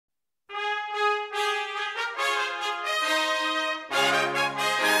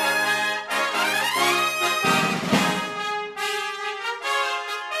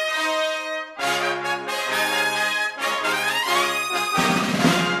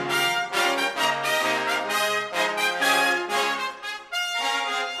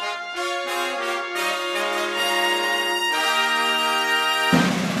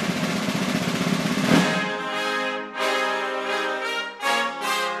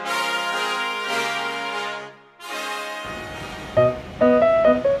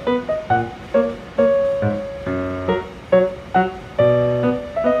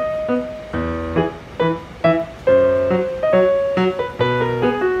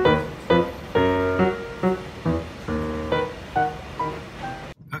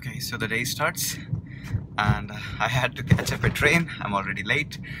the day starts, and I had to catch up a train. I'm already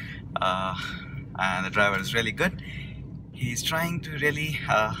late, and the driver is really good. He's trying to really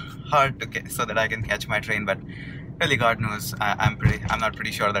hard to get so that I can catch my train, but really God knows I'm not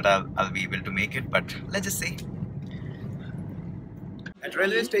pretty sure that I'll be able to make it, but let's just see. At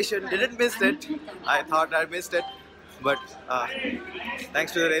railway station, didn't miss it. I thought I missed it, but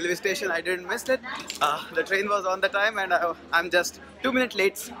thanks to the railway station I didn't miss it. The train was on the time, and I'm just 2 minutes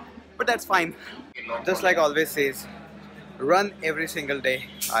late, but that's fine. Just like always says, run every single day.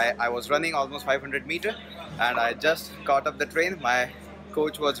 I was running almost 500 meters, and I just caught up the train. My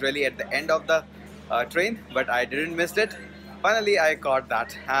coach was really at the end of the train, but I didn't miss it. Finally I caught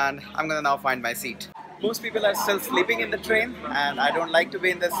that, and I'm gonna now find my seat. Most people are still sleeping in the train, and I don't like to be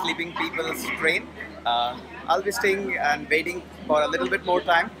in the sleeping people's train. I'll be staying and waiting for a little bit more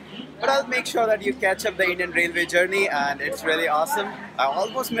time, but I'll make sure that you catch up the Indian Railway journey, and it's really awesome. I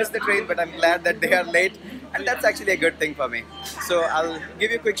almost missed the train, but I'm glad that they are late, and that's actually a good thing for me. So I'll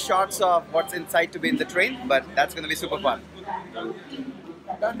give you quick shots of what's inside to be in the train, but that's gonna be super fun.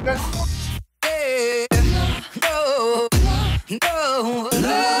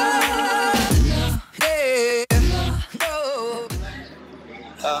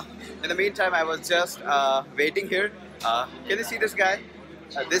 In the meantime, I was just waiting here. Can you see this guy?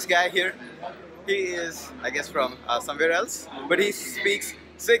 This guy here, he is, I guess, from somewhere else, but he speaks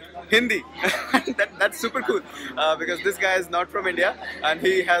sick Hindi. That's super cool, because this guy is not from India, and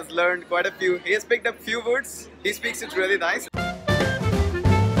he has learned quite a few. He has picked up few words. He speaks it really nice.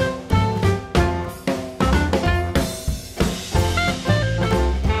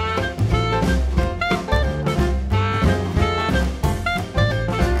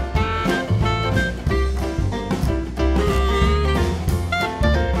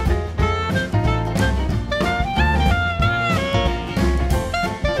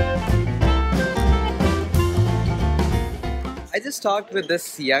 I just talked with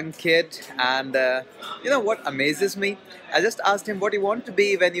this young kid, and you know what amazes me? I just asked him what you want to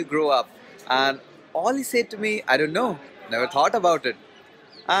be when you grow up, and all he said to me, I don't know, never thought about it.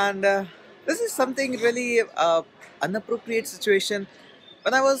 And this is something really inappropriate situation.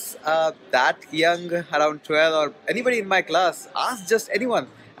 When I was that young, around 12, or anybody in my class, ask just anyone,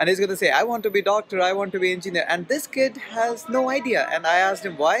 and he's gonna say, I want to be doctor, I want to be engineer. And this kid has no idea, and I asked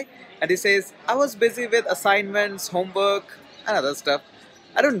him why, and he says, I was busy with assignments, homework, and other stuff.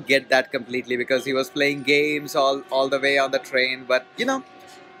 I don't get that completely, because he was playing games all the way on the train. But you know,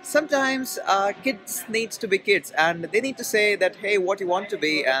 sometimes kids needs to be kids, and they need to say that, hey, what you want to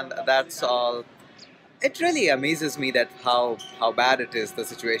be, and that's all. It really amazes me that how bad it is, the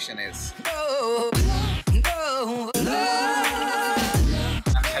situation is. I'm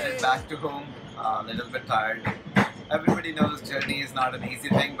headed back to home, a little bit tired. Everybody knows journey is not an easy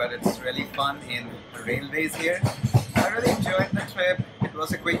thing, but it's really fun in railways here. I really enjoyed the trip. It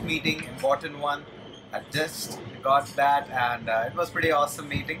was a quick meeting, important one. I just got that, and it was pretty awesome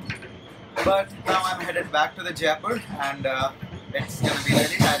meeting. But now I'm headed back to the Jaipur, and it's gonna be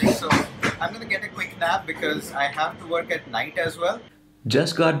really tiring. So I'm gonna get a quick nap because I have to work at night as well.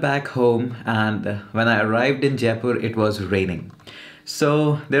 Just got back home, and when I arrived in Jaipur, it was raining.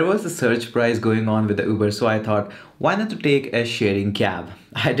 So there was a surge price going on with the Uber, so I thought, why not to take a sharing cab?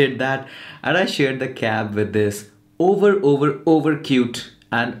 I did that, and I shared the cab with this over cute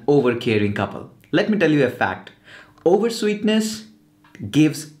and over caring couple. Let me tell you a fact. Over sweetness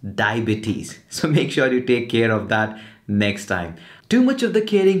gives diabetes. So make sure you take care of that next time. Too much of the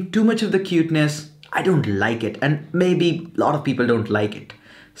caring, too much of the cuteness, I don't like it, and maybe a lot of people don't like it.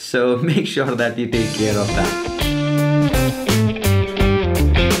 So make sure that you take care of that.